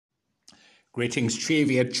Greetings,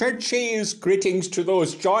 Trivia Churches. Greetings to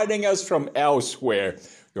those joining us from elsewhere.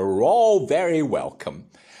 You're all very welcome.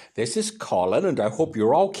 This is Colin, and I hope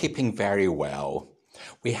you're all keeping very well.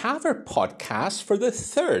 We have our podcast for the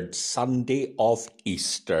third Sunday of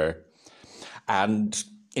Easter. And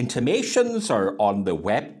intimations are on the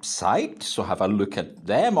website, so have a look at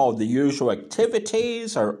them. All the usual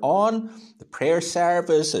activities are on. The prayer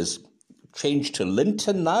service is changed to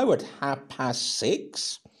Linton now at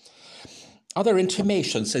 6:30. Other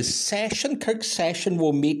intimations is Kirk Session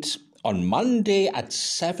will meet on Monday at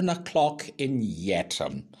 7 o'clock in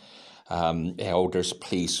Yetton. Elders,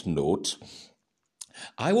 please note.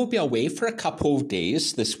 I will be away for a couple of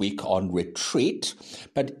days this week on retreat,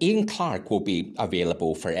 but Ian Clark will be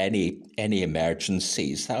available for any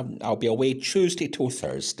emergencies. I'll be away Tuesday till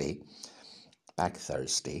Thursday, back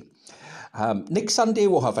Thursday. Next Sunday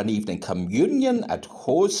we'll have an evening communion at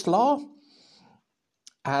Hoslaw,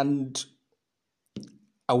 and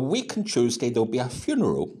a week on Tuesday there'll be a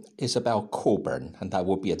funeral, Isabel Coburn, and that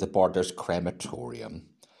will be at the Borders Crematorium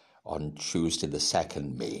on Tuesday the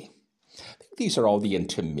 2nd May. I think these are all the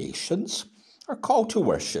intimations. Our call to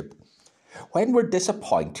worship. When we're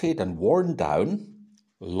disappointed and worn down,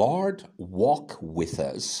 Lord, walk with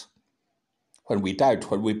us. When we doubt,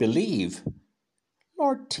 when we believe,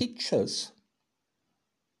 Lord, teach us.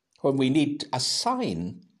 When we need a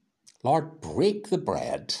sign, Lord, break the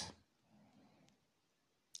bread.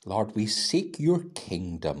 Lord, we seek your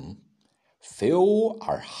kingdom. Fill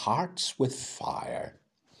our hearts with fire.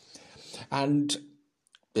 And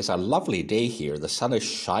it's a lovely day here. The sun is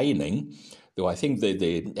shining, though I think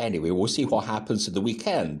anyway, we'll see what happens at the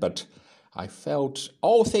weekend. But I felt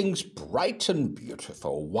all things bright and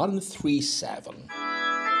beautiful. 137.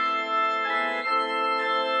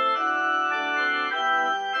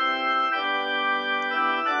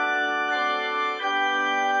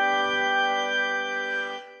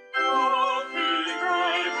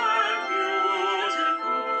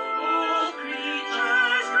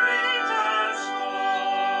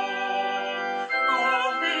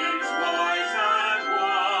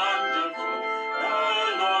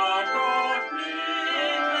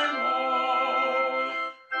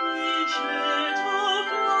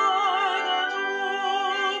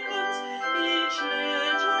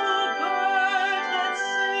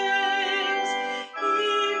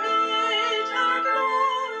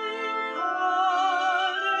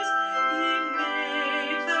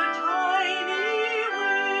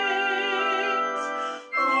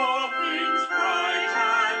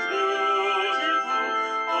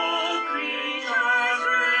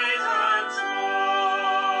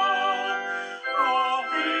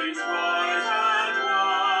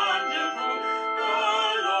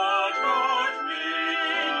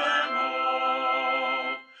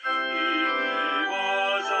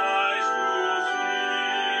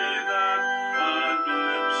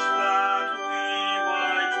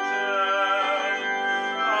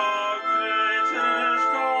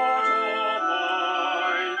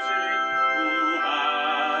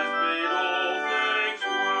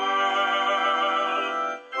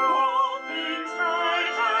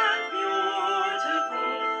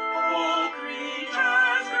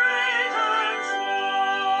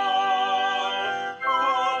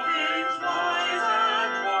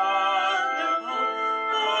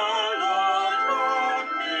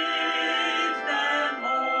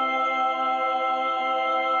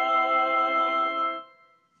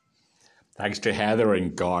 Thanks to Heather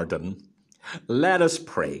and Gordon. Let us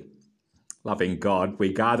pray. Loving God,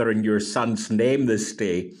 we gather in your Son's name this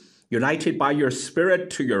day, united by your Spirit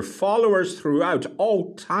to your followers throughout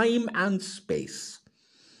all time and space.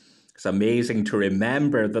 It's amazing to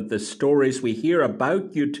remember that the stories we hear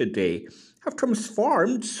about you today have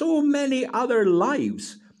transformed so many other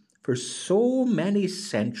lives for so many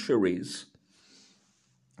centuries.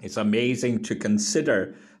 It's amazing to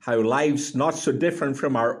consider how lives not so different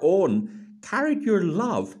from our own carried your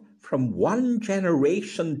love from one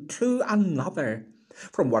generation to another,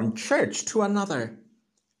 from one church to another,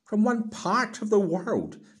 from one part of the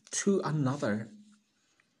world to another.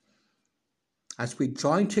 As we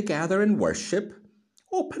join together in worship,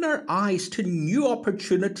 open our eyes to new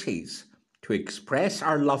opportunities to express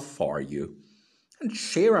our love for you and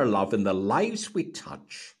share our love in the lives we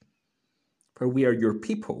touch. For we are your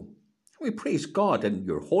people. We praise God in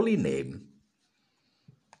your holy name.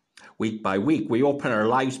 Week by week, we open our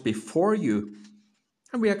lives before you,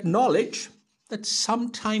 and we acknowledge that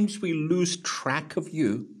sometimes we lose track of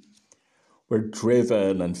you. We're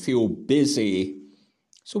driven and feel busy,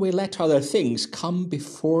 so we let other things come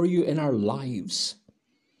before you in our lives.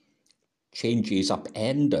 Changes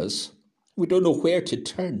upend us. We don't know where to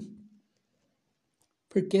turn.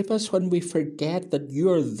 Forgive us when we forget that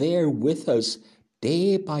you are there with us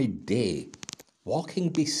day by day, walking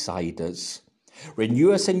beside us.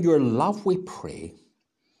 Renew us in your love, we pray.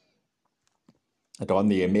 And on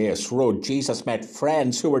the Emmaus road, Jesus met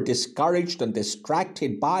friends who were discouraged and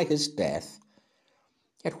distracted by his death.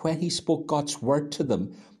 Yet when he spoke God's word to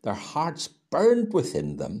them, their hearts burned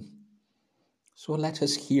within them. So let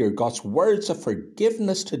us hear God's words of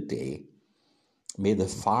forgiveness today. May the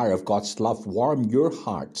fire of God's love warm your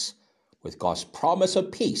hearts with God's promise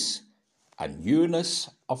of peace and newness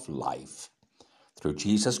of life. Through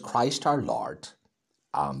Jesus Christ our Lord.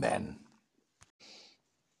 Amen.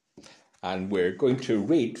 And we're going to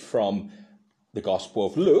read from the Gospel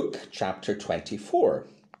of Luke, chapter 24,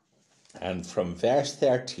 and from verse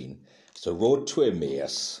 13, it's the road to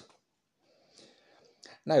Emmaus.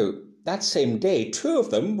 Now, that same day, two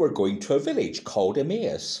of them were going to a village called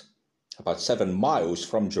Emmaus, about 7 miles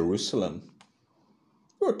from Jerusalem.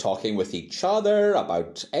 They were talking with each other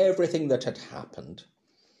about everything that had happened.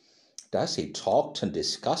 And as they talked and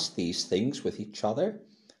discussed these things with each other,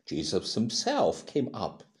 Jesus himself came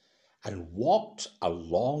up and walked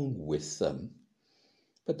along with them,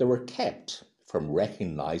 but they were kept from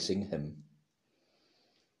recognizing him.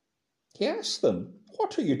 He asked them,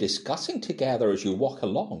 "What are you discussing together as you walk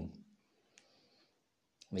along?"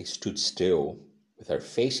 And they stood still, with their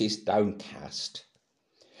faces downcast.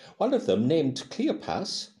 One of them, named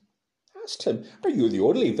Cleopas, asked him, "Are you the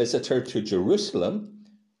only visitor to Jerusalem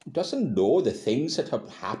who doesn't know the things that have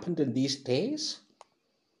happened in these days?"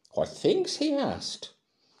 "What things?" he asked.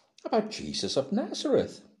 "About Jesus of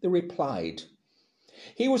Nazareth," they replied.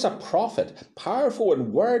 "He was a prophet, powerful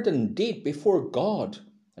in word and deed before God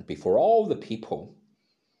and before all the people.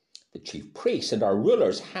 The chief priests and our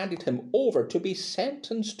rulers handed him over to be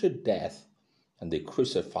sentenced to death, and they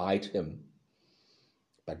crucified him.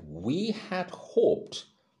 But we had hoped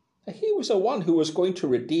that he was the one who was going to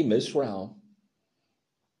redeem Israel.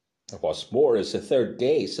 What's more, it's the 3rd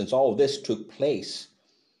day since all this took place.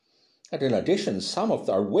 And in addition, some of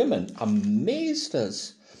our women amazed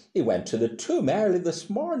us. They went to the tomb early this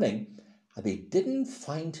morning, and they didn't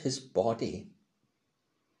find his body.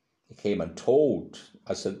 They came and told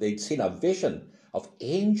us that they'd seen a vision of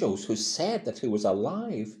angels who said that he was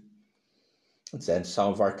alive. And then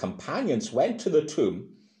some of our companions went to the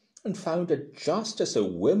tomb and found it just as the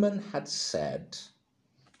women had said,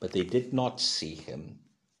 but they did not see him."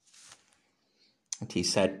 And he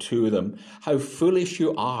said to them, "How foolish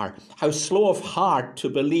you are, how slow of heart to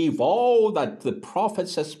believe all that the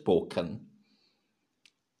prophets have spoken.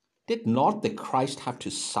 Did not the Christ have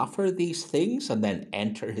to suffer these things and then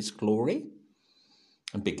enter his glory?"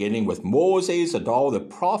 And beginning with Moses and all the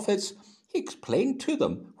prophets, he explained to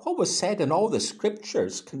them what was said in all the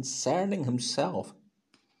scriptures concerning himself.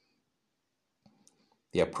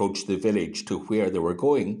 They approached the village to where they were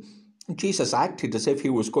going, and Jesus acted as if he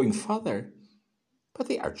was going further. But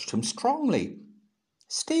they urged him strongly,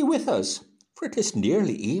 "Stay with us, for it is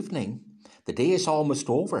nearly evening. The day is almost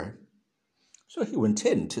over." So he went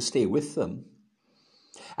in to stay with them.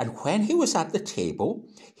 And when he was at the table,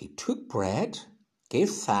 he took bread, gave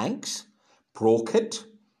thanks, broke it,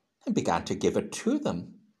 and began to give it to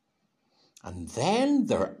them. And then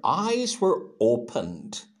their eyes were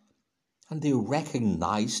opened, and they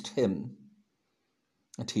recognized him.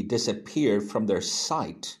 And he disappeared from their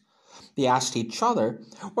sight. They asked each other,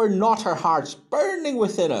 "Were not our hearts burning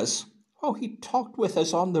within us while he talked with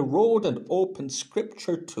us on the road and opened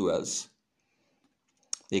scripture to us?"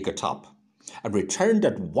 They got up and returned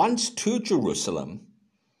at once to Jerusalem.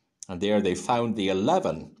 And there they found the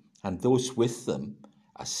 11 and those with them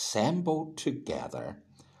assembled together,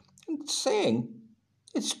 and saying,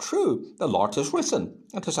 "It's true, the Lord has risen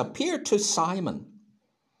and has appeared to Simon."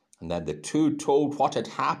 And then the two told what had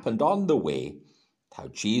happened on the way, how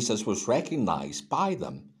Jesus was recognized by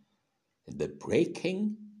them in the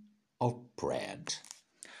breaking of bread.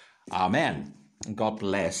 Amen. And God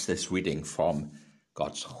bless this reading from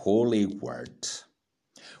God's holy word.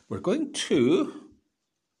 We're going to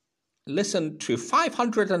listen to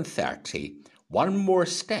 530, One More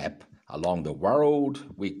Step Along the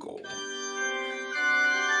World We Go.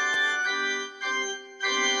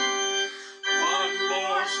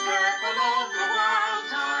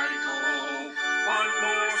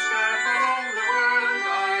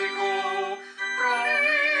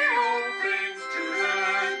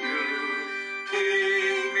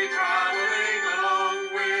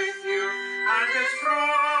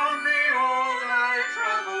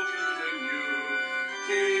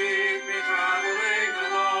 Keep me traveling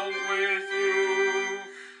along with you.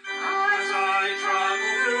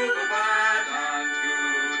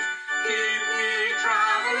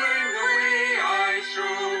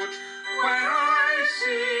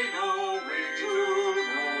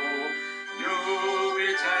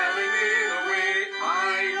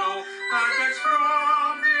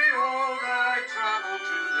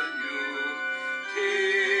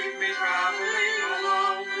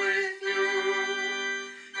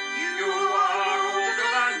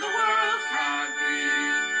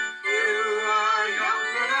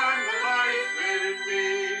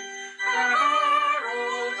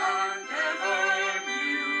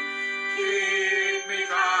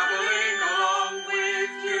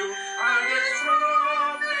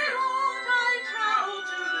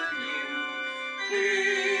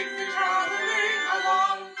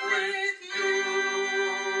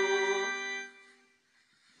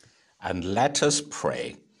 and let us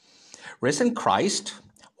pray. Risen Christ,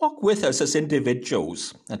 walk with us as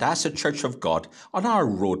individuals and as a Church of God on our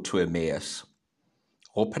road to Emmaus.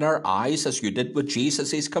 Open our eyes, as you did with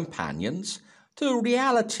Jesus' companions, to the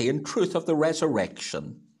reality and truth of the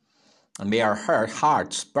resurrection. And may our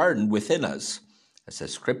hearts burn within us as the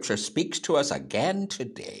Scripture speaks to us again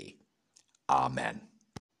today. Amen.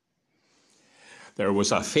 There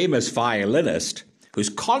was a famous violinist whose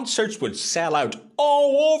concerts would sell out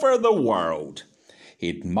all over the world.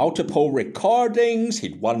 He'd multiple recordings,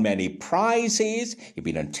 he'd won many prizes, he'd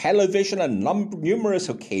been on television on numerous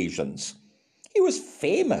occasions. He was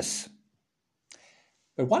famous.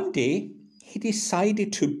 But one day, he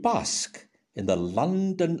decided to busk in the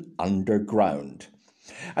London Underground.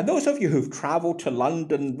 And those of you who've travelled to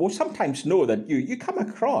London will sometimes know that you come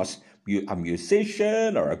across a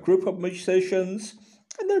musician or a group of musicians,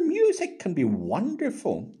 and their music can be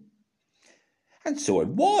wonderful. And so it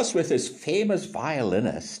was with this famous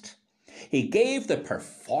violinist. He gave the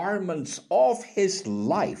performance of his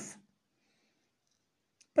life.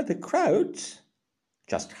 But the crowds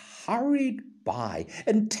just hurried by,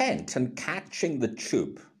 intent on catching the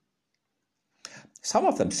tube. Some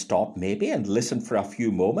of them stopped maybe and listened for a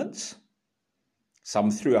few moments.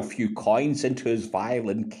 Some threw a few coins into his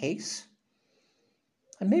violin case.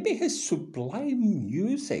 And maybe his sublime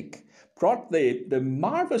music brought the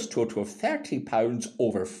marvellous total of £30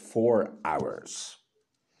 over 4 hours.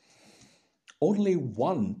 Only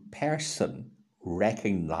one person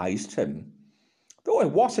recognised him, though I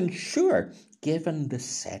wasn't sure, given the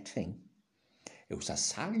setting. It was a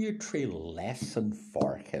salutary lesson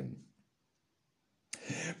for him.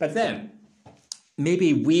 But then,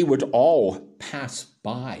 maybe we would all pass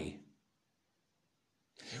by.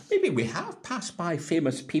 Maybe we have passed by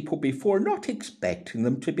famous people before, not expecting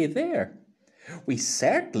them to be there. We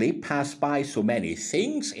certainly pass by so many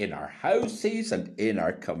things in our houses and in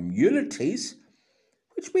our communities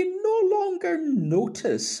which we no longer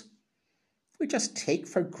notice. We just take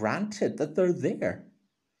for granted that they're there.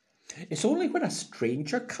 It's only when a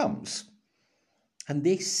stranger comes and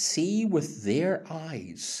they see with their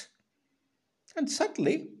eyes, and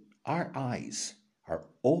suddenly our eyes are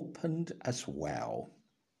opened as well.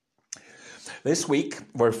 This week,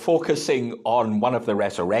 we're focusing on one of the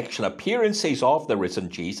resurrection appearances of the risen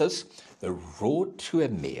Jesus, the road to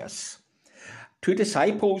Emmaus. 2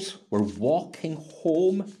 disciples were walking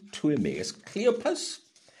home to Emmaus, Cleopas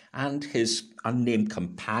and his unnamed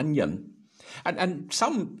companion. And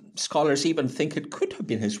some scholars even think it could have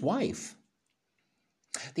been his wife.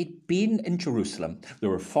 They'd been in Jerusalem. They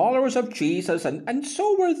were followers of Jesus, and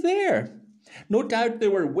so were there. No doubt they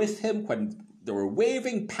were with him when they were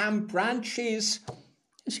waving palm branches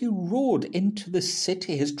as he rode into the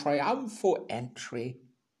city, his triumphal entry.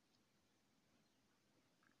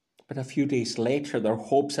 But a few days later, their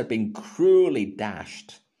hopes had been cruelly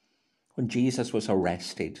dashed when Jesus was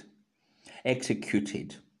arrested,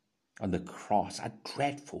 executed on the cross, a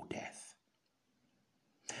dreadful death.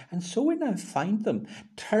 And so we now find them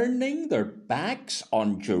turning their backs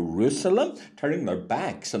on Jerusalem, turning their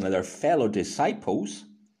backs on their fellow disciples,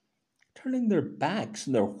 turning their backs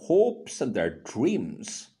on their hopes and their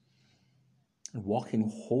dreams, and walking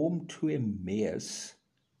home to Emmaus.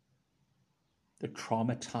 They're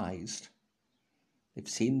traumatized. They've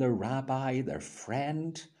seen their rabbi, their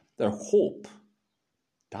friend, their hope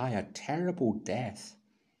die a terrible death.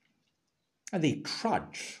 And they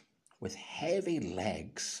trudge with heavy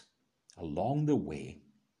legs along the way,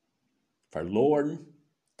 forlorn,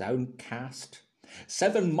 downcast,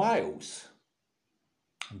 7 miles,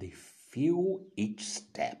 and they feel each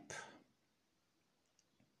step.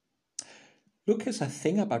 Look, it's a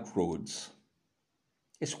thing about roads.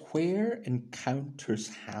 It's where encounters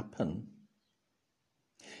happen.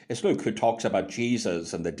 It's Luke who talks about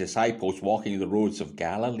Jesus and the disciples walking the roads of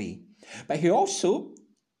Galilee. But he also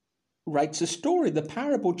writes a story, the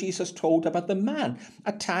parable Jesus told about the man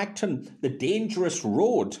attacked on the dangerous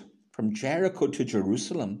road from Jericho to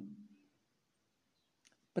Jerusalem,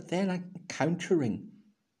 but then encountering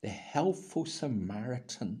the helpful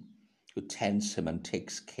Samaritan who tends him and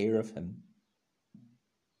takes care of him.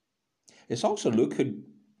 It's also Luke who,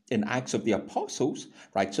 in Acts of the Apostles,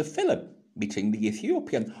 writes of Philip meeting the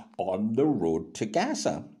Ethiopian on the road to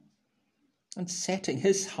Gaza and setting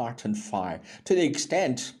his heart on fire to the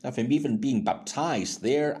extent of him even being baptized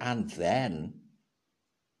there and then.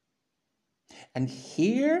 And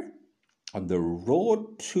here, on the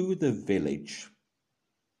road to the village,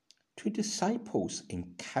 2 disciples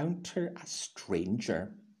encounter a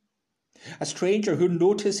stranger who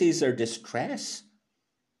notices their distress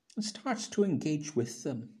and starts to engage with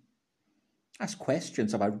them, ask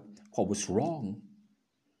questions about what was wrong.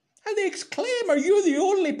 And they exclaim, are you the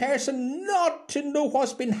only person not to know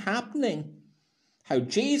what's been happening? How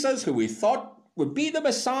Jesus, who we thought would be the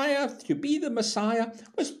Messiah,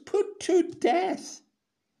 was put to death.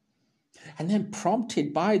 And then,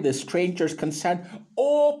 prompted by the stranger's concern,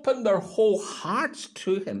 opened their whole hearts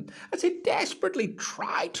to him as they desperately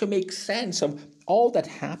tried to make sense of all that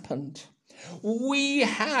happened. We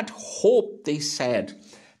had hope, they said.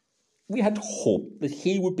 We had hope that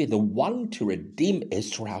he would be the one to redeem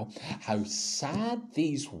Israel. How sad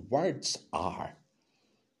these words are.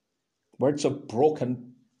 Words of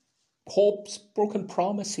broken hopes, broken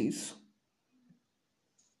promises.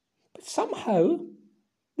 But somehow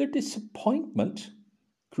their disappointment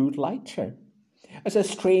grew lighter as a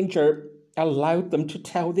stranger allowed them to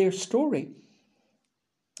tell their story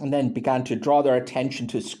and then began to draw their attention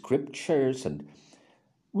to scriptures and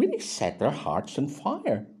really set their hearts on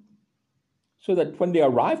fire. So that when they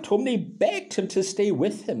arrived home, they begged him to stay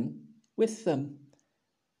with them,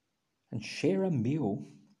 and share a meal.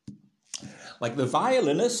 Like the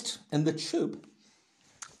violinist in the tube,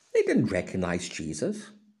 they didn't recognize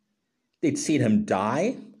Jesus. They'd seen him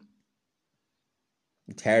die.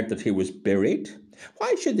 They'd heard that he was buried.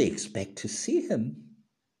 Why should they expect to see him?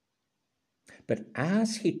 But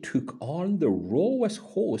as he took on the role as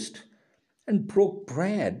host and broke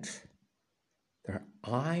bread, their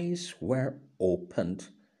eyes were opened.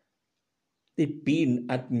 They'd been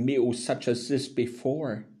at meals such as this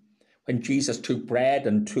before, when Jesus took bread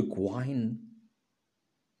and took wine.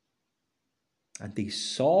 And they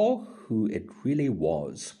saw who it really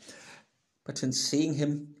was. But in seeing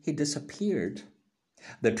him, he disappeared.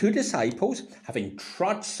 The two disciples, having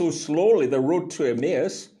trudged so slowly the road to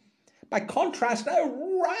Emmaus, by contrast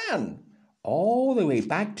now ran all the way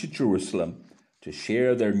back to Jerusalem to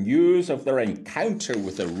share their news of their encounter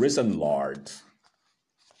with the risen Lord.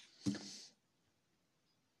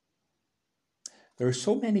 There are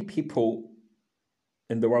so many people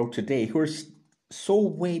in the world today who are so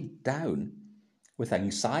weighed down with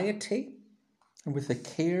anxiety and with the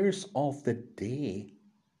cares of the day.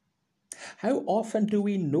 How often do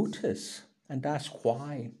we notice and ask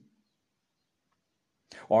why?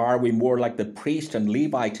 Or are we more like the priest and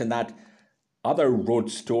Levite in that other road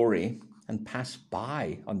story and pass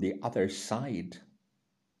by on the other side?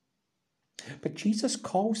 But Jesus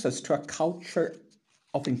calls us to a culture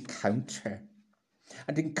of encounter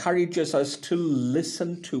and encourages us to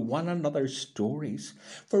listen to one another's stories,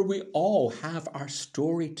 for we all have our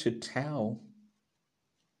story to tell.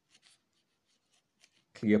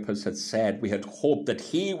 Cleopas had said we had hoped that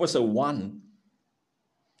he was the one.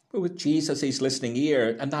 But with Jesus' listening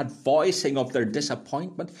ear and that voicing of their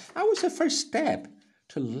disappointment, that was the first step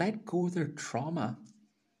to let go of their trauma.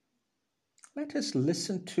 Let us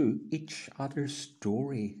listen to each other's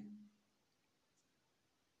story.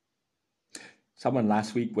 Someone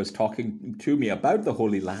last week was talking to me about the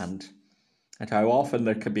Holy Land and how often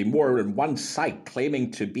there could be more than one site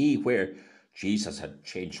claiming to be where Jesus had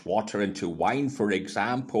changed water into wine, for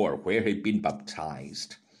example, or where he'd been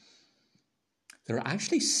baptized. There are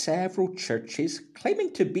actually several churches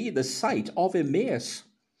claiming to be the site of Emmaus.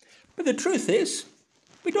 But the truth is,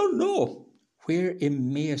 we don't know where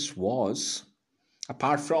Emmaus was,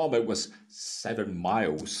 apart from it was 7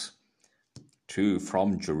 miles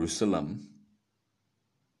from Jerusalem.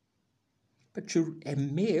 But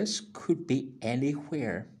Emmaus could be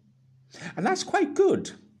anywhere. And that's quite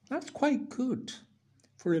good. That's quite good.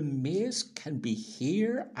 For Emmaus can be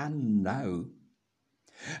here and now.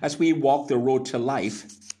 As we walk the road to life,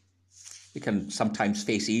 we can sometimes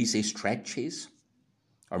face easy stretches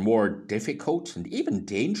or more difficult and even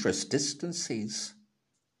dangerous distances.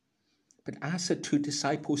 But as the two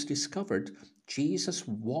disciples discovered, Jesus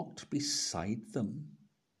walked beside them.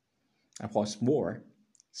 And what's more,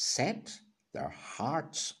 set their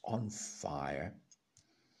hearts on fire.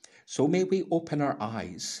 So may we open our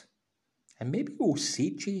eyes and maybe we'll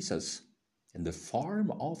see Jesus in the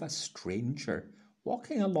form of a stranger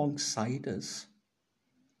walking alongside us.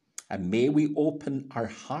 And may we open our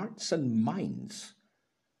hearts and minds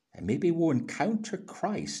and maybe we'll encounter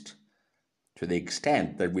Christ to the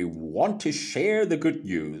extent that we want to share the good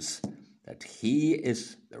news that he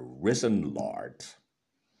is the risen Lord.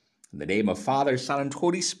 In the name of Father, Son, and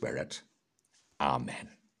Holy Spirit. Amen.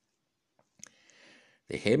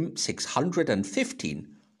 The hymn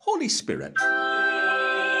 615, Holy Spirit.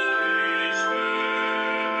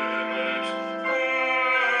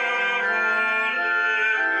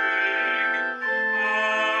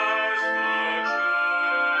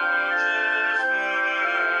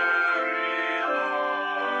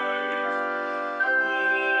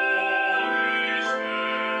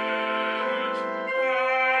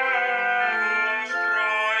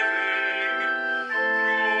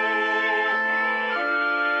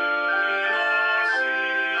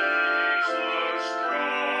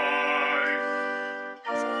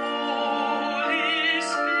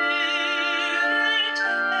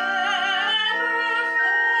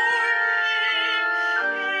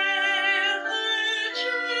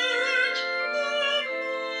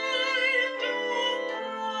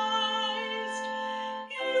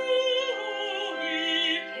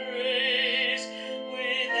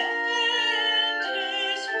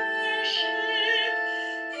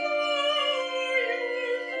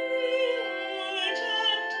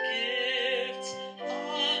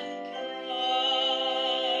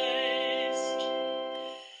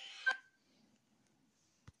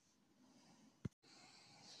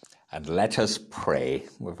 And let us pray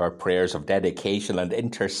with our prayers of dedication and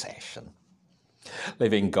intercession.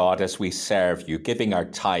 Living God, as we serve you, giving our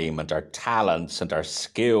time and our talents and our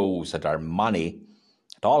skills and our money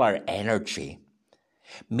and all our energy,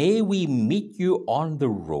 may we meet you on the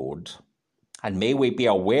road, and may we be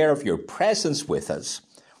aware of your presence with us,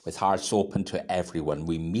 with hearts open to everyone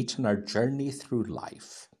we meet on our journey through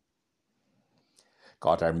life.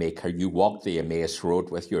 God, our Maker, you walked the Emmaus road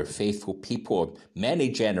with your faithful people of many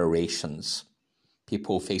generations,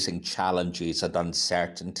 people facing challenges and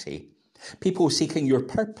uncertainty, people seeking your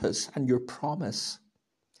purpose and your promise.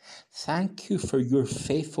 Thank you for your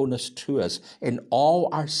faithfulness to us in all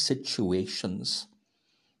our situations,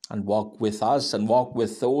 and walk with us and walk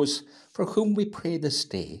with those for whom we pray this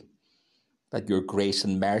day, that your grace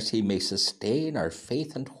and mercy may sustain our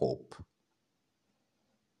faith and hope.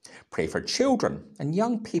 Pray for children and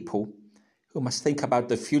young people who must think about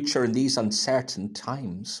the future in these uncertain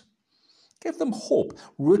times. Give them hope,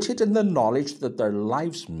 rooted in the knowledge that their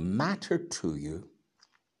lives matter to you.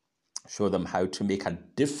 Show them how to make a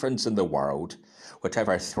difference in the world,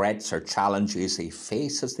 whatever threats or challenges they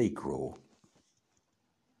face as they grow.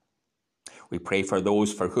 We pray for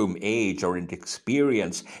those for whom age or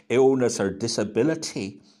inexperience, illness or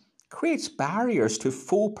disability creates barriers to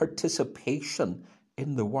full participation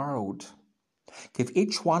in the world. Give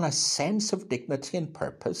each one a sense of dignity and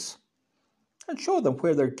purpose, and show them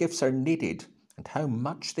where their gifts are needed and how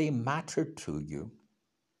much they matter to you.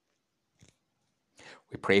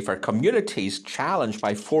 We pray for communities challenged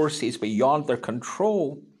by forces beyond their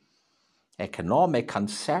control, economic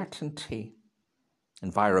uncertainty,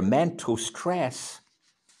 environmental stress,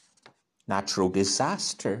 natural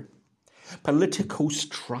disaster, political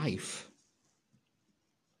strife.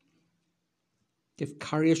 Give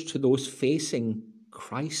courage to those facing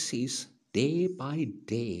crises day by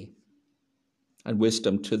day, and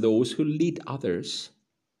wisdom to those who lead others,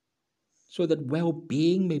 so that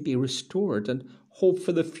well-being may be restored and hope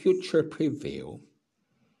for the future prevail.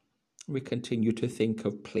 We continue to think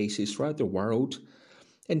of places throughout the world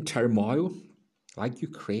in turmoil, like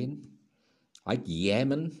Ukraine, like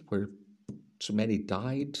Yemen, where so many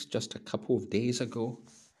died just a couple of days ago.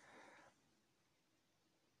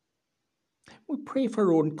 We pray for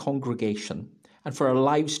our own congregation and for our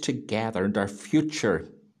lives together and our future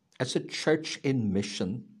as a church in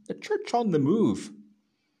mission, a church on the move.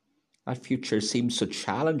 Our future seems so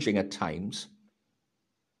challenging at times.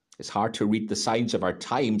 It's hard to read the signs of our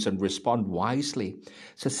times and respond wisely.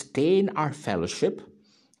 Sustain our fellowship.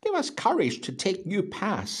 Give us courage to take new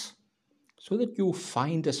paths so that you'll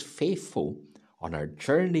find us faithful on our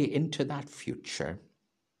journey into that future.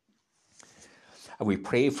 And we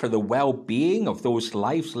pray for the well-being of those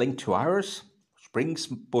lives linked to ours, which brings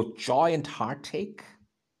both joy and heartache,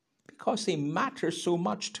 because they matter so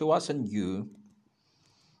much to us and you.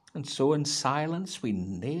 And so in silence we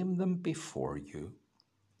name them before you.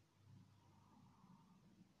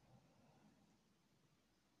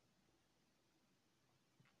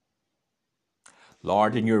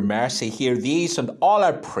 Lord, in your mercy, hear these and all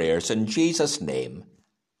our prayers in Jesus' name.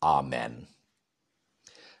 Amen.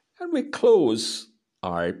 And we close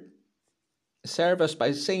our service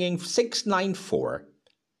by singing 694,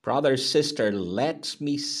 Brother, Sister, Let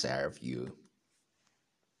Me Serve You.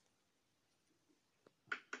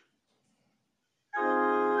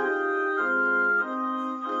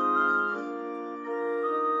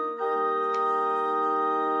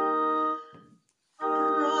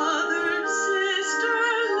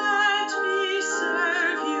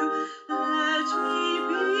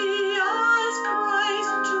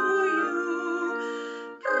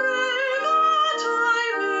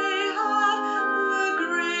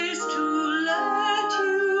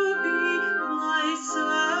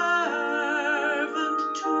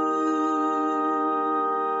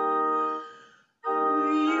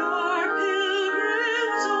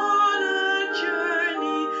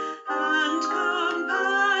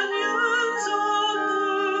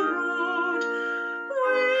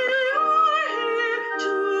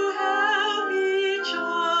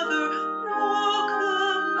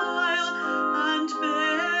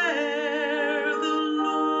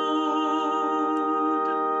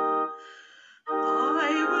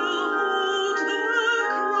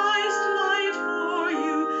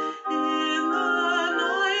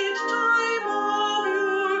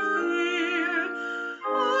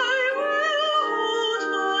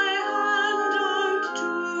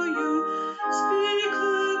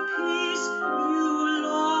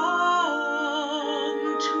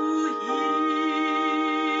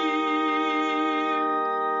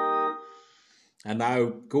 And now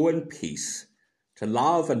go in peace to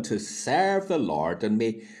love and to serve the Lord, and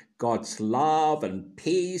may God's love and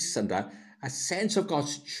peace and a sense of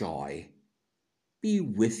God's joy be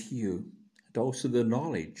with you, and also the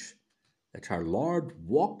knowledge that our Lord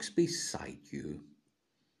walks beside you.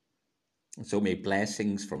 And so may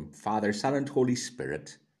blessings from Father, Son, and Holy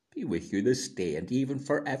Spirit be with you this day and even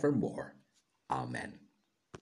forevermore. Amen.